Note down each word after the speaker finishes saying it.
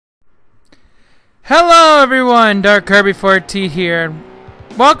Hello everyone, Dark Kirby 4T here.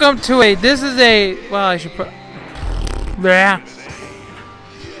 Welcome to this is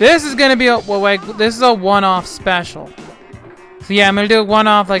gonna be this is a one-off special. So yeah, I'm gonna do a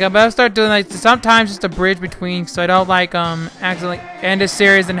one-off. Like I'm gonna start doing like sometimes just a bridge between, so I don't like accidentally end a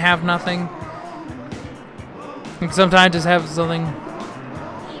series and have nothing. And sometimes just have something.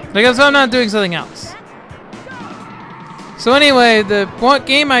 Like if I'm not doing something else. So anyway, the one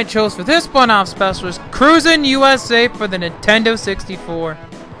game I chose for this one-off special is Cruis'n USA for the Nintendo 64.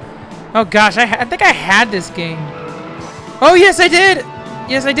 Oh gosh, I think I had this game. Oh yes, I did!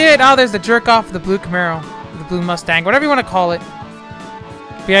 Yes, I did! Oh, there's the jerk-off of the blue Camaro. The blue Mustang, whatever you want to call it.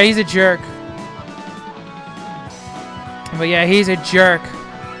 But yeah, he's a jerk. But yeah, he's a jerk.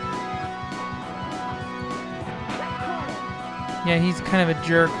 Yeah, he's kind of a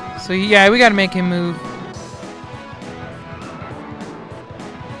jerk. So yeah, we gotta make him move.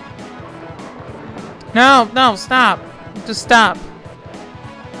 No, stop. Just stop.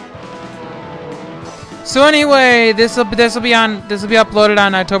 So anyway, this will be uploaded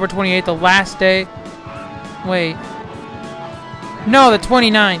on October 28th, the last day. Wait. No, the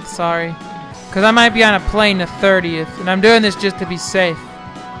 29th, sorry. Cuz I might be on a plane the 30th, and I'm doing this just to be safe.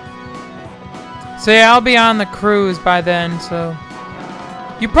 So yeah, I'll be on the cruise by then, so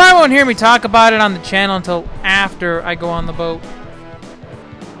you probably won't hear me talk about it on the channel until after I go on the boat.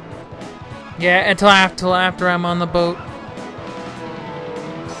 Yeah, until after I'm on the boat.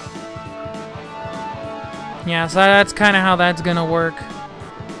 Yeah, so that's kind of how that's gonna work.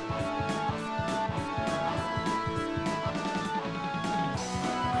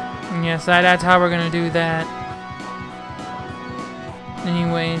 Yeah, so that's how we're gonna do that.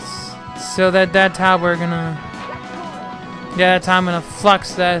 Anyways, so that's how we're gonna. Yeah, that's how I'm gonna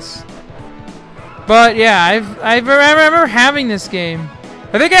flux this. But yeah, I remember having this game.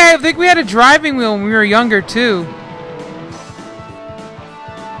 I think we had a driving wheel when we were younger too.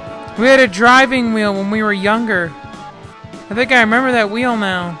 We had a driving wheel when we were younger. I think I remember that wheel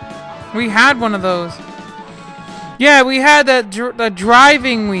now. We had one of those. Yeah, we had the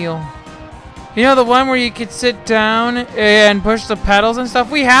driving wheel. You know, the one where you could sit down and push the pedals and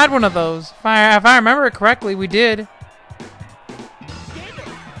stuff? We had one of those. If I remember it correctly, we did.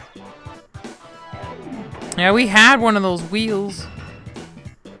 Yeah, we had one of those wheels.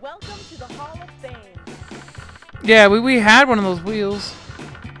 Yeah, we had one of those wheels.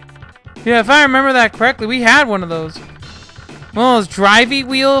 Yeah, if I remember that correctly, we had one of those. One of those drivey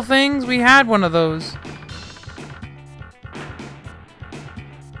wheel things, we had one of those.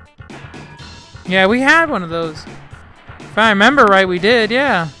 Yeah, we had one of those. If I remember right, we did,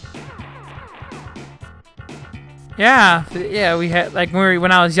 yeah. Yeah, we had, like,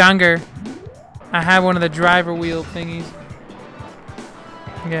 when I was younger, I had one of the driver wheel thingies.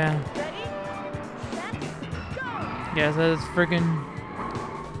 Yeah. Yeah, so that's freaking.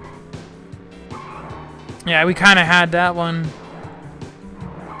 Yeah, we kind of had that one.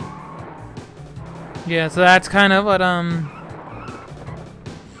 Yeah, so that's kind of what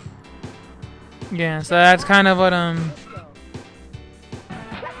Yeah, so that's kind of what Yeah,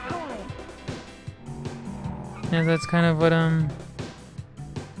 that's kind of what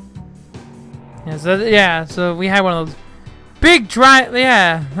Yeah, so we had one of those big drive.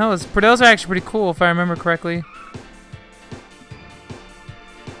 Yeah, those are actually pretty cool if I remember correctly.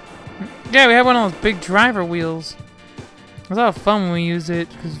 Yeah, we had one of those big driver wheels. It was a lot of fun when we used it,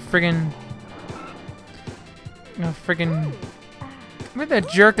 because friggin'... You know, friggin'... Look at that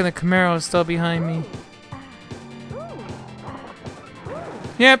jerk in the Camaro is still behind me.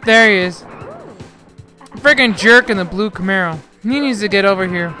 Yep, there he is. Friggin' jerk in the blue Camaro. He needs to get over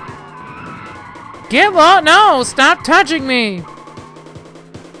here. Get lost! No! Stop touching me!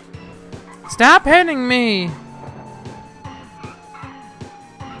 Stop hitting me!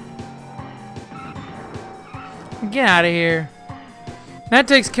 Get out of here. That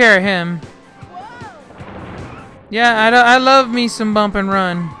takes care of him. Yeah, I love me some bump and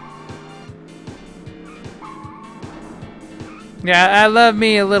run. Yeah, I love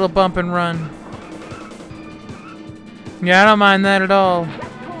me a little bump and run. Yeah, I don't mind that at all.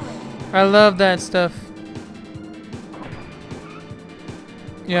 I love that stuff.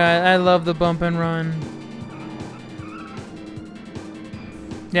 Yeah, I love the bump and run.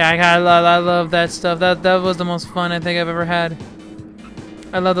 Yeah, I love that stuff. That was the most fun I think I've ever had.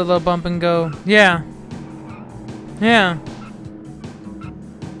 I love the little bump and go. Yeah. Yeah.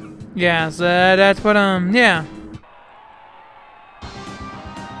 Yeah, so that's what yeah.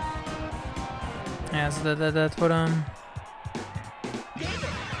 Yeah, so that's what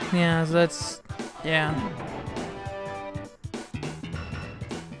yeah, so that's yeah.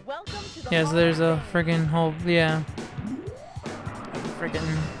 Welcome to the Yeah, so there's a friggin' whole, yeah.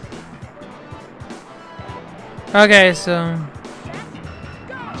 Friggin'. Okay, so.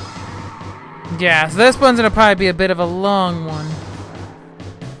 Yeah, so this one's gonna probably be a bit of a long one.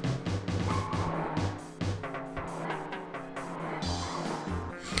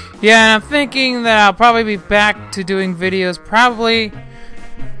 Yeah, and I'm thinking that I'll probably be back to doing videos probably.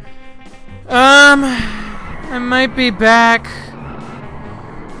 I might be back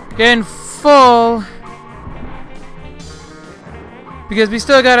in full because we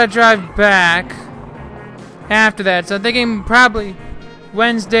still gotta drive back after that. So I'm thinking probably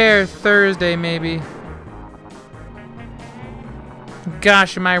Wednesday or Thursday, maybe.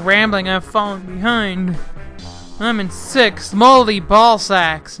 Gosh, am I rambling? I've fallen behind. I'm in 6th. Moldy ball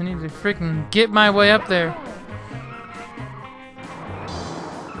sacks. I need to freaking get my way up there.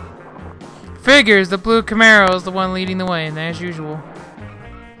 Figures the blue Camaro is the one leading the way, and as usual.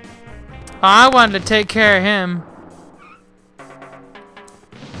 Oh, I wanted to take care of him.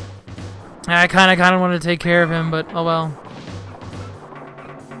 I kind of wanted to take care of him, but oh well.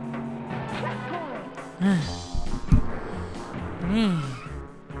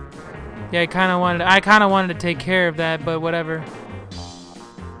 Yeah, I kind of wanted to take care of that, but whatever.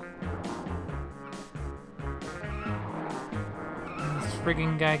 This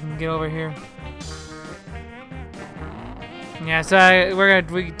freaking guy can get over here. Yeah, so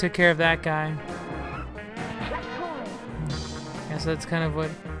we took care of that guy. Yeah, so that's kind of what.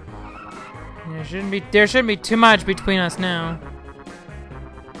 Yeah, there shouldn't be too much between us now.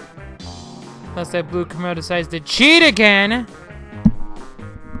 Unless that blue Camaro decides to cheat again.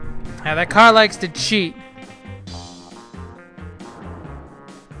 Yeah, that car likes to cheat.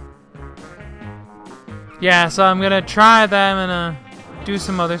 Yeah, so I'm gonna try that. I'm gonna do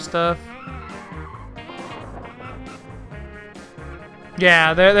some other stuff.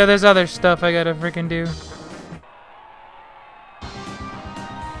 Yeah, there's other stuff I gotta freaking do.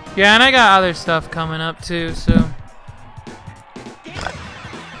 Yeah, and I got other stuff coming up too, so.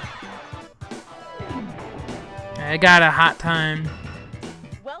 I got a hot time.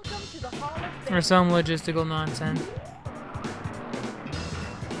 Or some logistical nonsense.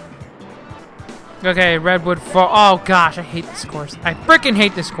 Okay, Redwood Fall. Oh gosh, I hate this course. I freaking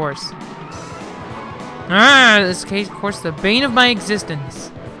hate this course. Ah, this course is the bane of my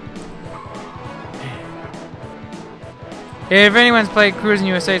existence. If anyone's played Cruis'n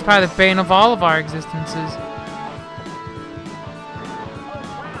USA, it's probably the bane of all of our existences.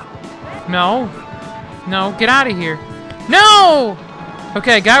 No. No, get out of here. No!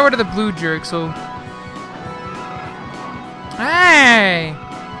 Okay, I got rid of the blue jerk, so... Hey!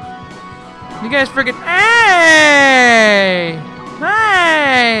 You guys freaking... Hey!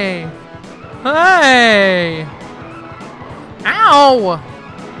 Hey! Hey! Ow!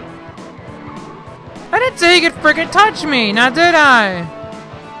 I didn't say you could freaking touch me, now did I?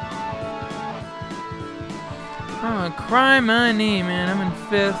 I'm gonna cry my knee, man. I'm in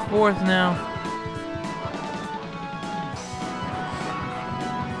 4th now.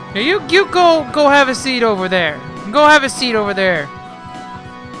 Yeah, you go have a seat over there. Go have a seat over there.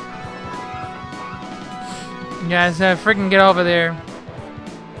 You guys freaking get over there.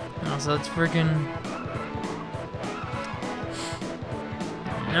 Oh, so let's freaking.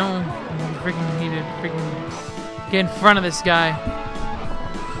 No, you freaking need to freaking get in front of this guy.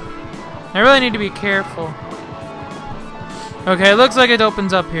 I really need to be careful. Okay, it looks like it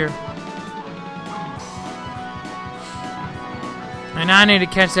opens up here. And I need to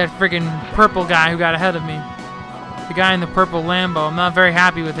catch that friggin' purple guy who got ahead of me. The guy in the purple Lambo. I'm not very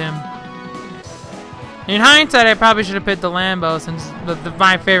happy with him. In hindsight, I probably should have picked the Lambo since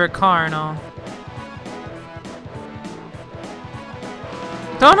my favorite car and all.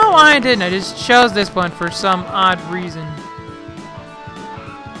 Don't know why I didn't. I just chose this one for some odd reason.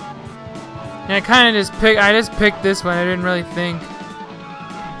 And I kind of just picked this one. I didn't really think.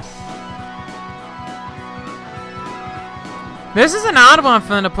 This is an odd one for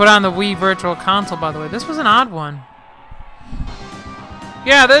them to put on the Wii Virtual Console, by the way. This was an odd one.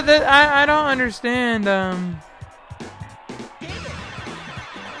 Yeah, I don't understand.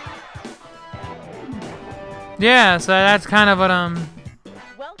 Yeah, so that's kind of what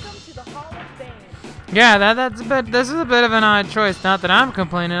Welcome to the Hall of Fame. Yeah, this is a bit of an odd choice. Not that I'm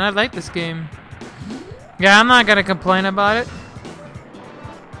complaining. I like this game. Yeah, I'm not gonna complain about it.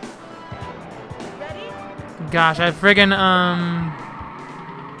 Gosh, I friggin'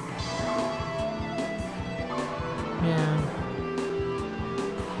 yeah.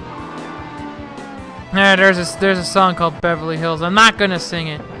 Yeah, there's a song called Beverly Hills. I'm not gonna sing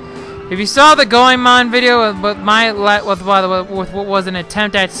it. If you saw the Going On video with what was an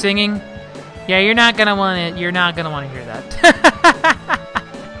attempt at singing, Yeah, you're not gonna want to hear that.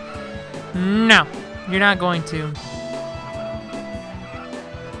 No, you're not going to.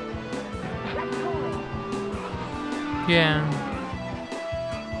 Yeah.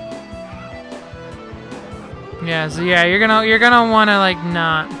 Yeah, so yeah, you're gonna want to like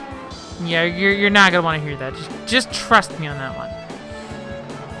not. Yeah, you're not gonna want to hear that. Just trust me on that one.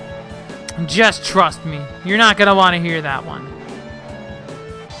 Just trust me. You're not gonna want to hear that one.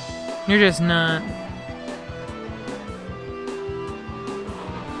 You're just not.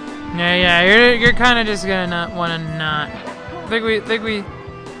 Yeah, you're kind of just gonna not want to not. I think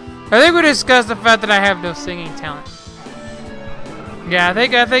we discussed the fact that I have no singing talent. Yeah, I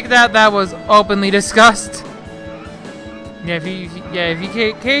think that was openly discussed. Yeah,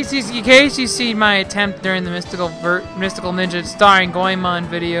 in case you see my attempt during the Mystical Ninja starring Goemon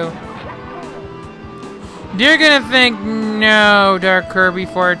video, you're gonna think, no, Dark Kirby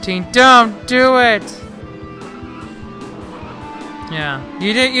 14, don't do it. Yeah,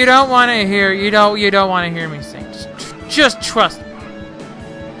 you don't want to hear me sing. Just trust me.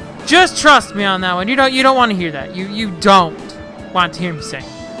 Just trust me on that one. You don't want to hear that. You don't want to hear me sing.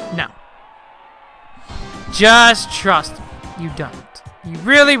 No. Just trust me. You don't. You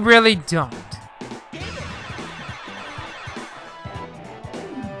really, really don't.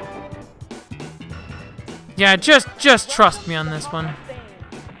 Yeah, just trust me on this one.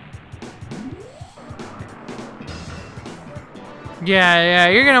 Yeah,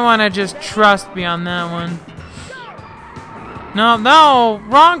 you're gonna wanna just trust me on that one. No,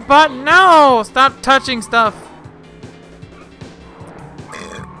 wrong button, no! Stop touching stuff.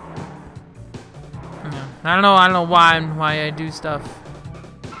 I don't know why I do stuff.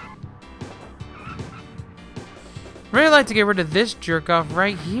 Really like to get rid of this jerk off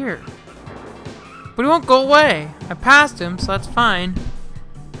right here. But he won't go away. I passed him, so that's fine.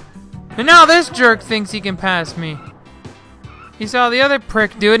 And now this jerk thinks he can pass me. He saw the other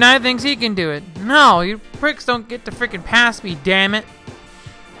prick do it, and now he thinks he can do it. No, you pricks don't get to freaking pass me, damn it.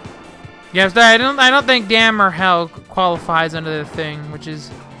 Yes, I don't think damn or hell qualifies under the thing, which is...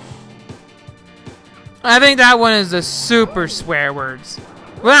 I think that one is the super swear words.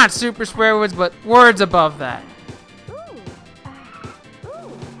 Well, not super swear words, but words above that.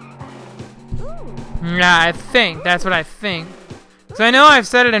 Yeah, I think. That's what I think. So I know I've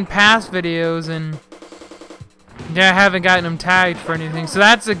said it in past videos, and yeah, I haven't gotten them tagged for anything. So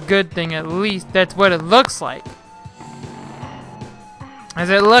that's a good thing, at least. That's what it looks like. As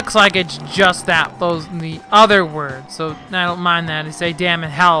it looks like it's just that, the other words. So I don't mind that. I say damn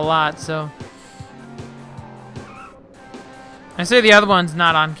and hell a lot, so... I say the other one's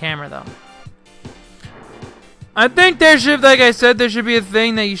not on camera, though. I think there should, like I said, there should be a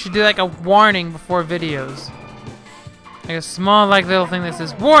thing that you should do like a warning before videos. Like a small, like, little thing that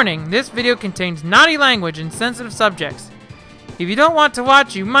says, "Warning, this video contains naughty language and sensitive subjects. If you don't want to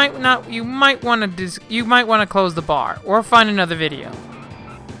watch, you might want to close the bar or find another video.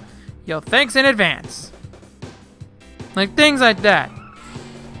 Yo, thanks in advance." Like things like that.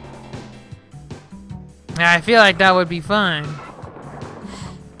 Yeah, I feel like that would be fine.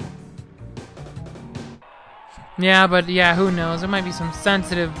 Yeah, but yeah, who knows? There might be some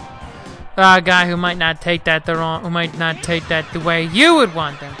sensitive guy who might not take that the way you would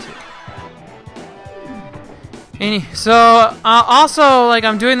want them to. So also, like,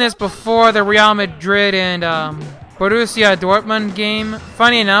 I'm doing this before the Real Madrid and Borussia Dortmund game.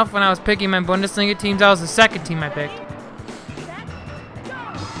 Funny enough, when I was picking my Bundesliga teams, that was the second team I picked.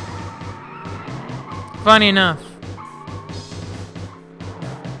 Funny enough.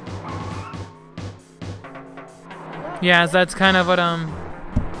 Yeah, so that's kind of what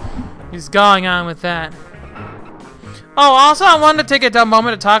is going on with that. Oh, also I wanted to take a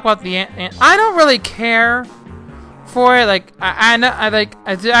moment to talk about the I don't really care for it. Like I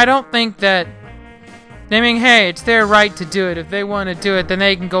don't think that. I mean, hey, it's their right to do it. If they want to do it, then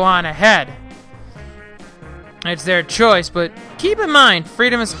they can go on ahead. It's their choice. But keep in mind,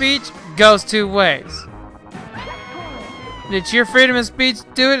 freedom of speech goes two ways. It's your freedom of speech to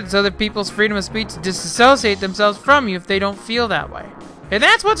do it. It's other people's freedom of speech to disassociate themselves from you if they don't feel that way. And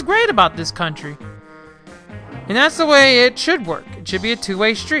that's what's great about this country. And that's the way it should work. It should be a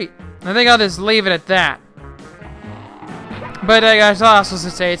two-way street. I think I'll just leave it at that. But I was also to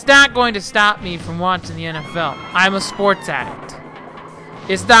say, it's not going to stop me from watching the NFL. I'm a sports addict.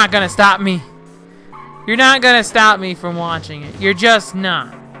 It's not going to stop me. You're not going to stop me from watching it. You're just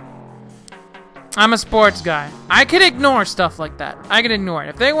not. I'm a sports guy. I can ignore stuff like that. I can ignore it.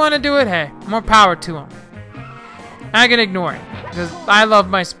 If they want to do it, hey, more power to them. I can ignore it because I love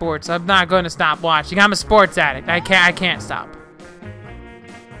my sports. I'm not going to stop watching. I'm a sports addict. I can't stop.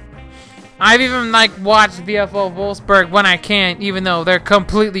 I've even like watched VFL Wolfsburg when I can, even though they're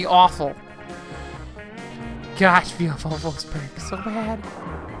completely awful. Gosh, VFL Wolfsburg is so bad.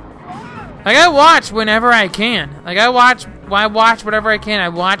 Like I watch whenever I can. Like I watch whatever I can. I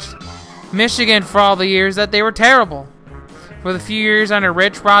watched Michigan for all the years that they were terrible. For the few years under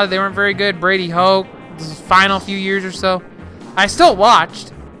Rich Rod, they weren't very good. Brady Hoke, the final few years or so, I still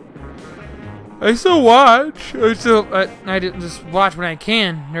watched. I just watch when I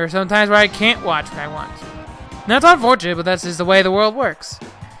can. There are some times where I can't watch what I want. And that's unfortunate, but that's just the way the world works.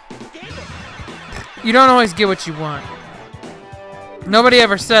 You don't always get what you want. Nobody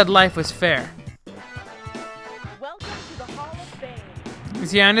ever said life was fair. Welcome to the Hall of Fame.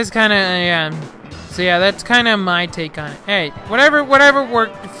 See, I'm just kind of, yeah. So yeah, that's kind of my take on it. Hey, whatever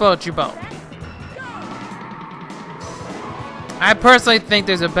work floats your boat. I personally think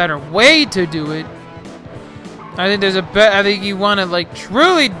there's a better way to do it. I think you want to like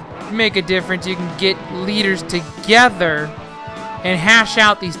truly make a difference. You can get leaders together and hash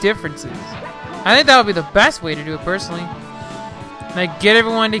out these differences. I think that would be the best way to do it personally. Like get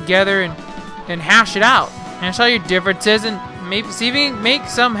everyone together and hash it out. Hash out your differences and maybe see if you can make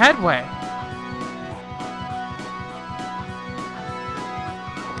some headway.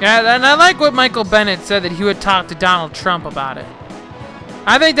 Yeah, and I like what Michael Bennett said, that he would talk to Donald Trump about it.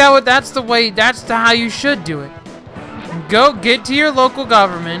 I think that's how you should do it. Go get to your local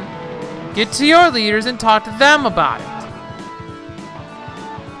government, get to your leaders and talk to them about it.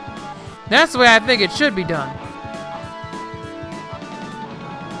 That's the way I think it should be done.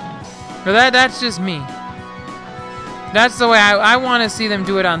 But that's just me. That's the way I want to see them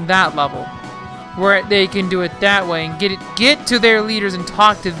do it on that level. Where they can do it that way and get to their leaders and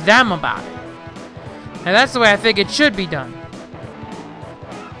talk to them about it. And that's the way I think it should be done.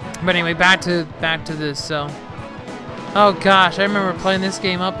 But anyway, back to this. So, oh gosh, I remember playing this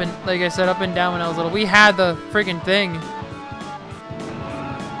game up and, like I said, up and down when I was little. We had the freaking thing.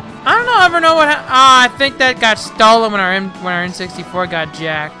 I don't ever know what. I think that got stolen when our N64 got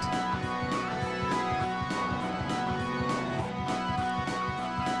jacked.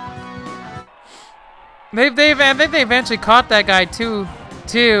 I think they eventually caught that guy too.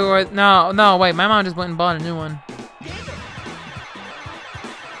 Or no, wait, my mom just went and bought a new one.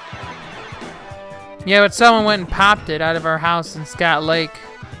 Yeah, but someone went and popped it out of our house in Scott Lake.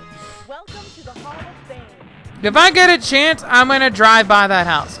 Welcome to the Hall of Fame. If I get a chance, I'm gonna drive by that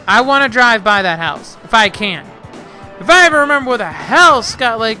house. I want to drive by that house if I can. If I ever remember where the hell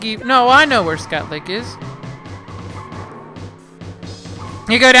Scott Lake no, I know where Scott Lake is.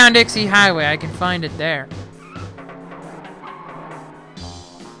 You go down Dixie Highway, I can find it there.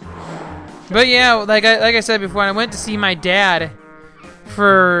 But yeah, like I said before, I went to see my dad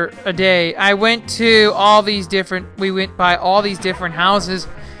for a day. I went to we went by all these different houses,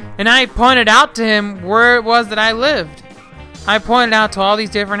 and I pointed out to him where it was that I lived. I pointed out to all these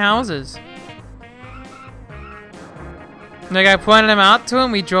different houses. Like I pointed them out to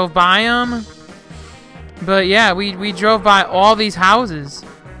him, we drove by them. But yeah, we drove by all these houses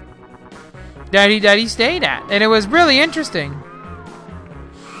that he stayed at, and it was really interesting.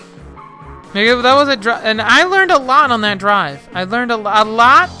 That was and I learned a lot on that drive. I learned a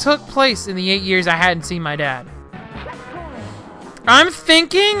lot took place in the 8 years I hadn't seen my dad. I'm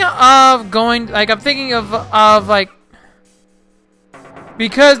thinking of going, like I'm thinking of like,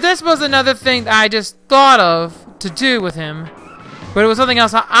 because this was another thing that I just thought of to do with him. But it was something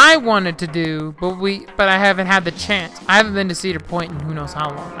else I wanted to do, but I haven't had the chance. I haven't been to Cedar Point in who knows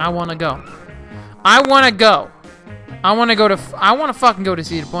how long. I want to go. I want to fucking go to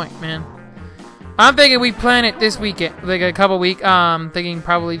Cedar Point, man. I'm thinking we plan it this weekend, like a couple weeks. Thinking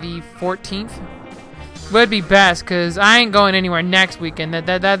probably the 14th would be best, cause I ain't going anywhere next weekend.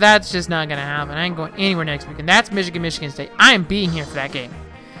 That's just not gonna happen. I ain't going anywhere next weekend. That's Michigan State. I am being here for that game.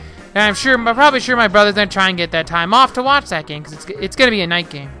 And I'm probably sure my brother's gonna try and get that time off to watch that game, because it's gonna be a night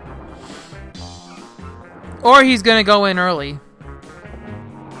game. Or he's gonna go in early.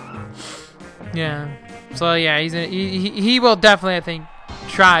 Yeah. So yeah, he will definitely, I think,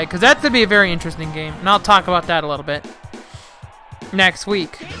 try, because that's gonna be a very interesting game, and I'll talk about that a little bit next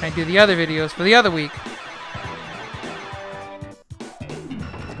week. I do the other videos for the other week.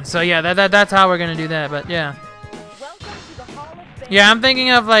 So yeah, that's how we're gonna do that. But yeah. Yeah, I'm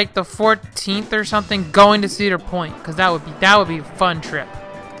thinking of like the 14th or something, going to Cedar Point, because that would be a fun trip.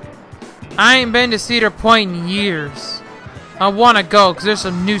 I ain't been to Cedar Point in years. I want to go because there's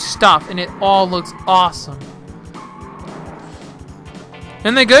some new stuff and it all looks awesome.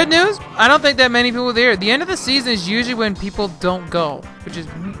 And the good news, I don't think that many people are there. The end of the season is usually when people don't go,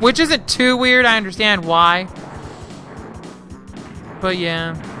 which isn't too weird. I understand why. But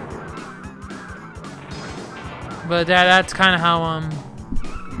yeah. But that's kind of how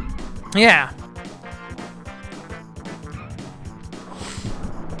yeah.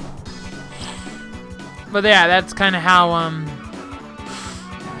 But yeah, that's kind of how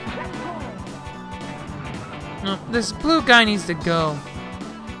no, this blue guy needs to go.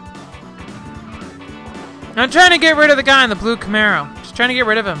 I'm trying to get rid of the guy in the blue Camaro. Just trying to get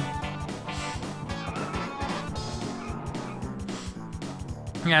rid of him.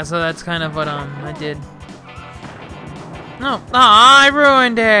 Yeah, so that's kind of what I did. No, I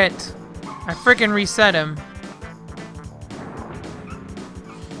ruined it. I freaking reset him.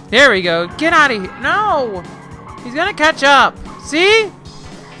 There we go. Get out of here. No! He's gonna catch up. See?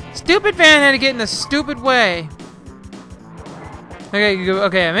 Stupid van had to get in the stupid way.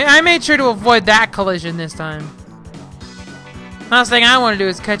 Okay, I made sure to avoid that collision this time. Last thing I want to do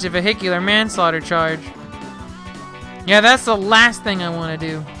is catch a vehicular manslaughter charge. Yeah, that's the last thing I want to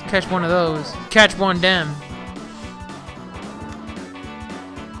do. Catch one of those. Catch one dem.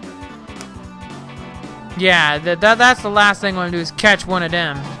 Yeah, that's the last thing I want to do is catch one of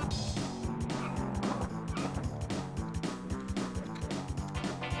them.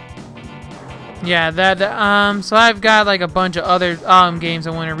 Yeah, so I've got like a bunch of other games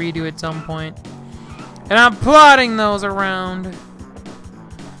I want to redo at some point. And I'm plotting those around.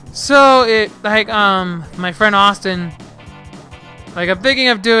 So my friend Austin, like I'm thinking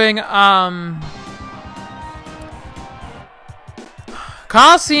of doing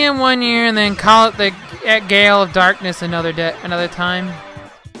Coliseum one year and then at Gale of Darkness another time.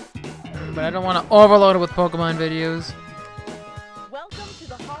 But I don't want to overload it with Pokemon videos. Welcome to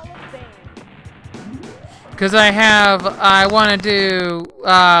the Hall of Fame. Because I want to do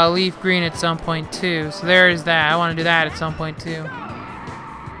Leaf Green at some point too. So there's that. I want to do that at some point too.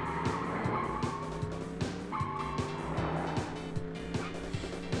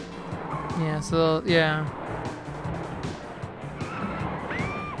 Yeah, so, yeah.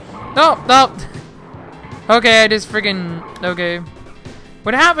 No. Okay, I just friggin', okay.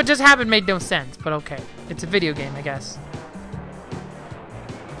 What just happened made no sense, but okay. It's a video game, I guess.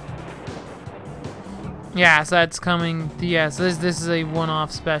 Yeah, so that's coming. Yeah, so this is a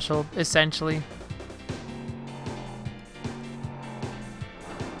one-off special, essentially.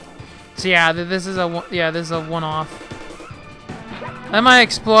 So yeah, this is a one-off. I might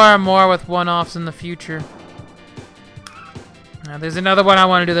explore more with one-offs in the future. Now, there's another one I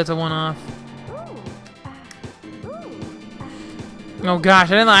want to do that's a one-off. Oh gosh,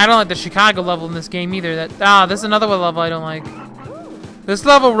 I don't like the Chicago level in this game either. This is another level I don't like. This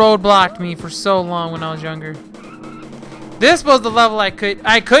level roadblocked me for so long when I was younger. This was the level I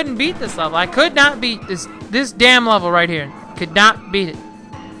couldn't beat this level. I could not beat this damn level right here. Could not beat it.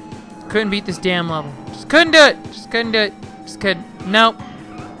 Couldn't beat this damn level. Just couldn't do it. Just couldn't do it. Just couldn't. Nope.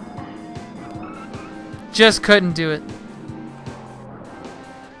 Just couldn't do it.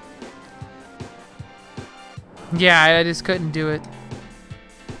 Yeah, I just couldn't do it.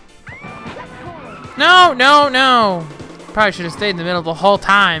 No. Probably should have stayed in the middle the whole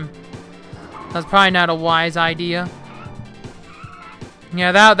time. That's probably not a wise idea.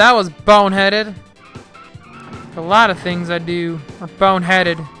 Yeah, that was boneheaded. A lot of things I do are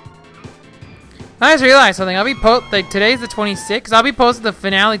boneheaded. I just realized something. Today's the 26th. I'll be posting the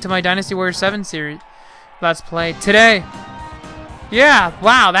finale to my Dynasty Warriors 7 series. Let's play today. Yeah,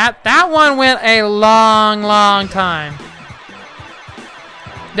 wow, that one went a long time.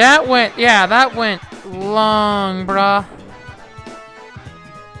 That went long, bruh.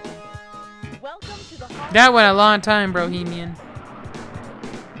 That went a long time, Bohemian.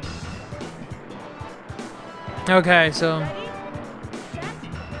 Okay, so.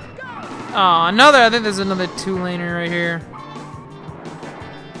 Oh, I think there's another two-laner right here.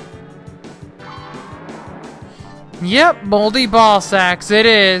 Yep, moldy ball sacks, it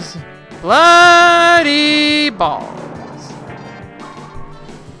is. Bloody balls.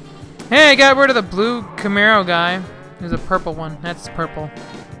 Hey, I got rid of the blue Camaro guy. There's a purple one. That's purple.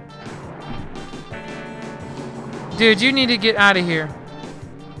 Dude, you need to get out of here.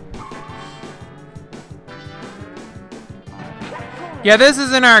 Yeah, this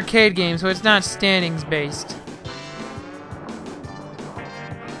is an arcade game, so it's not standings based.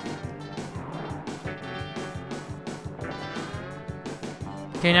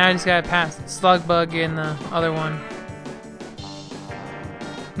 Okay, now I just gotta pass Slug Bug and the other one.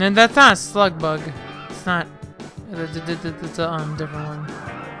 And that's not a Slug Bug. It's not. It's a different one.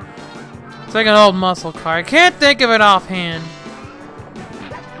 It's like an old muscle car. I can't think of it offhand.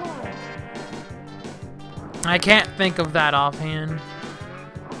 I can't think of that offhand.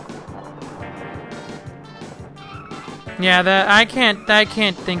 Yeah, I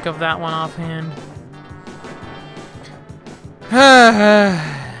can't think of that one offhand.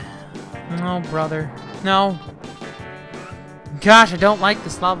 No, brother. No. Gosh, I don't like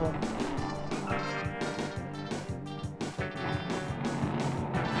this level.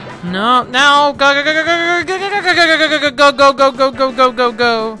 No, no, go, go, go, go, go, go, go, go, go, go, go, go, go,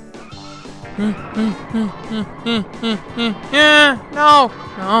 go. Yeah, no,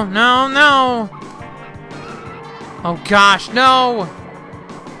 no, no, no. Oh gosh, no.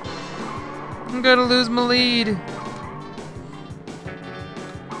 I'm gonna lose my lead.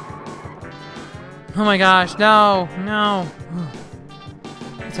 Oh my gosh, no, no.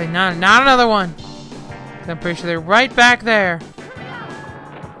 It's like not another one. I'm pretty sure they're right back there.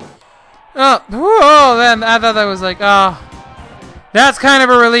 Oh, whoa, then I thought that was like, oh. That's kind of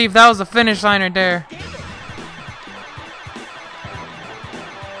a relief. That was the finish line right there.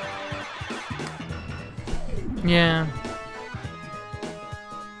 Yeah.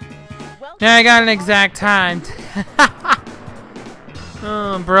 Yeah, I got an exact time.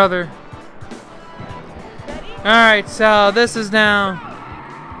 Oh, brother. Alright, so this is now...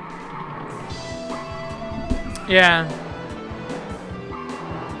 Yeah.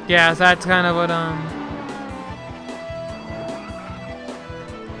 Yeah, so that's kind of what,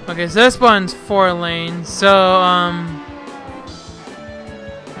 Okay, so this one's 4 lanes, so,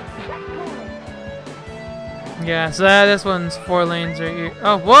 yeah, so this one's 4 lanes right here.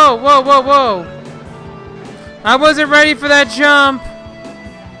 Oh, whoa, whoa, whoa, whoa! I wasn't ready for that jump!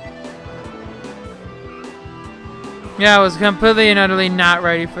 Yeah, I was completely and utterly not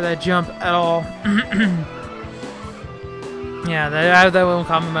ready for that jump at all. Yeah, that won't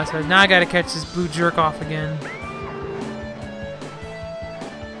call me myself. Now I gotta catch this blue jerk off again.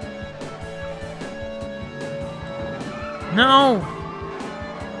 No!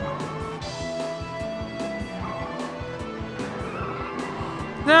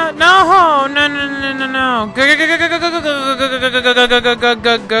 No, no, no, no, no, no, no! Go, go, go, go, go, go, go, go, go, go, go, go,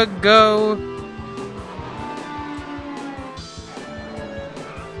 go, go, go!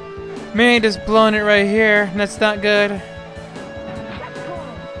 Me just blowing it right here. That's not good.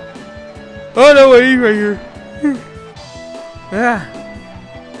 Oh no, wait, right here. Yeah.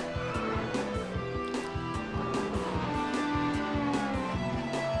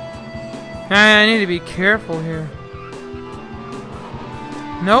 I need to be careful here.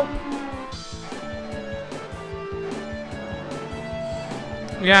 Nope.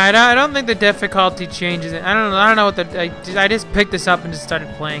 Yeah, I don't think the difficulty changes it. I don't know what the I just picked this up and just started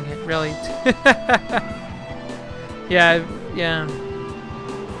playing it. Really. Yeah, yeah.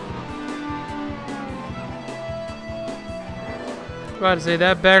 About to say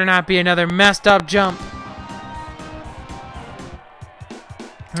that better not be another messed up jump.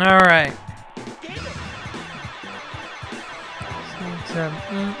 All right. 6, 7,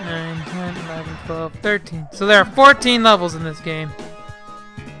 8, 9, 10, 11, 12, 13. So there are 14 levels in this game.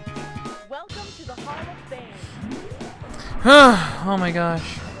 Welcome to the Hall of Fame. Oh my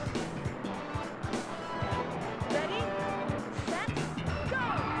gosh. Ready, set,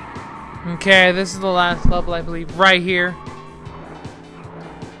 go. Okay, this is the last level, I believe, right here.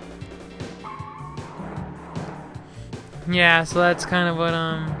 Yeah, so that's kind of what,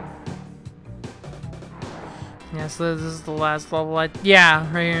 yeah, so this is the last level.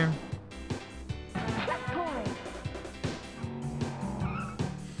 Yeah, right here.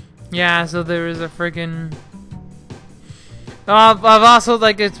 Yeah, so there is a freaking... I've also,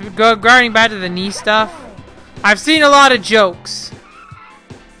 like, it's regarding back to the knee stuff. I've seen a lot of jokes.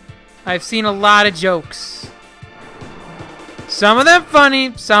 Some of them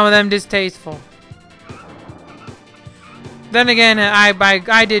funny, some of them distasteful. Then again,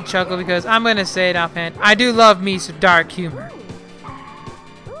 I did chuckle because I'm gonna say it offhand. I do love me some dark humor.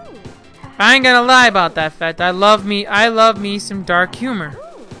 I ain't gonna lie about that fact. I love me some dark humor.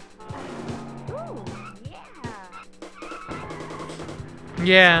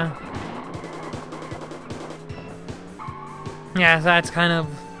 Yeah. Yeah, so that's kind of...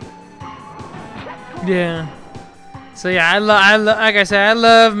 Yeah. So yeah, like I said, I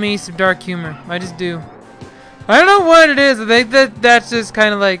love me some dark humor. I just do. I don't know what it is. I think that's just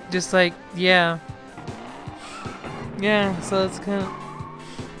kind of like, yeah. Yeah, so it's kind of...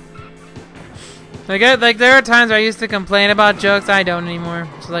 Like there are times where I used to complain about jokes. I don't anymore.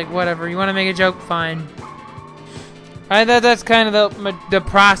 It's like, whatever. You want to make a joke? Fine. That's kind of the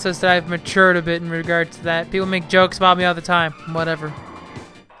process that I've matured a bit in regards to that. People make jokes about me all the time. Whatever.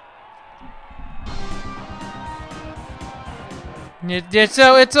 It's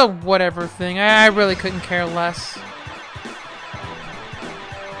a whatever thing. I really couldn't care less.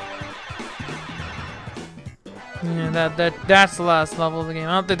 Yeah, that's the last level of the game.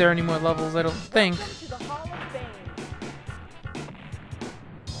 I don't think there are any more levels. I don't think.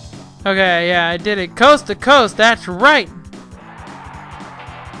 Okay, yeah, I did it. Coast to coast, that's right.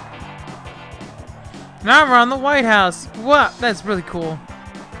 Now we're on the White House. What? That's really cool.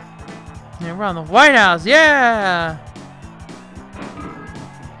 Yeah, we're on the White House. Yeah.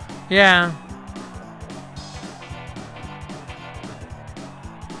 Yeah.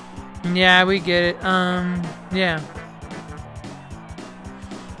 Yeah, we get it. Yeah.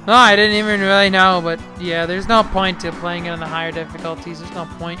 Oh, I didn't even really know, but yeah, there's no point to playing it on the higher difficulties. There's no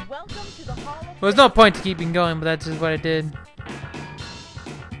point. Welcome to the Hall of Well, there's no point to keeping going, but that's just what I did.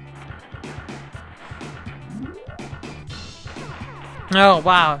 Oh,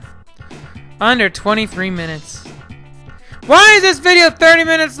 wow. Under 23 minutes. Why is this video 30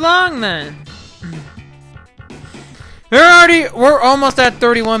 minutes long then? We're almost at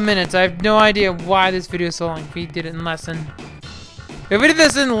 31 minutes. I have no idea why this video is so long. If we did it in less than... If we did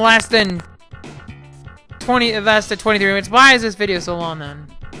this in less than 23 minutes, why is this video so long then?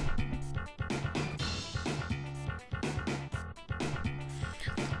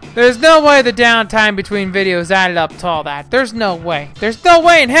 There's no way the downtime between videos added up to all that. There's no way. There's no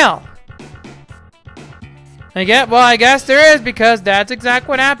way in hell. I guess there is, because that's exactly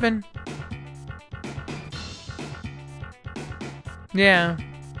what happened. Yeah.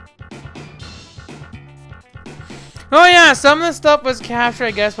 Oh yeah, some of the stuff was captured,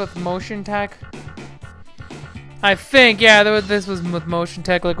 I guess, with motion tech. I think, yeah, this was with motion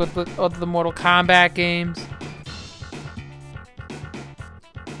tech, like with the Mortal Kombat games.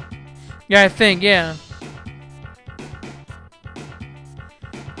 Yeah, I think, yeah.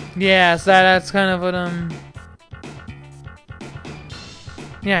 Yeah, so that's kind of what,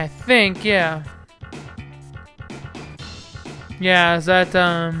 yeah, I think, yeah. Yeah, is that,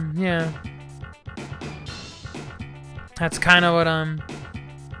 yeah. That's kind of what,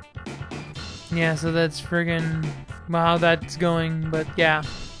 yeah, so that's friggin', well, how that's going, but yeah.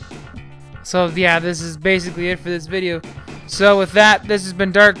 So, yeah, this is basically it for this video. So, with that, this has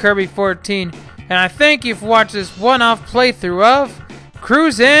been Dark Kirby 14, and I thank you for watching this one-off playthrough of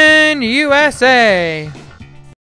Cruis'n USA.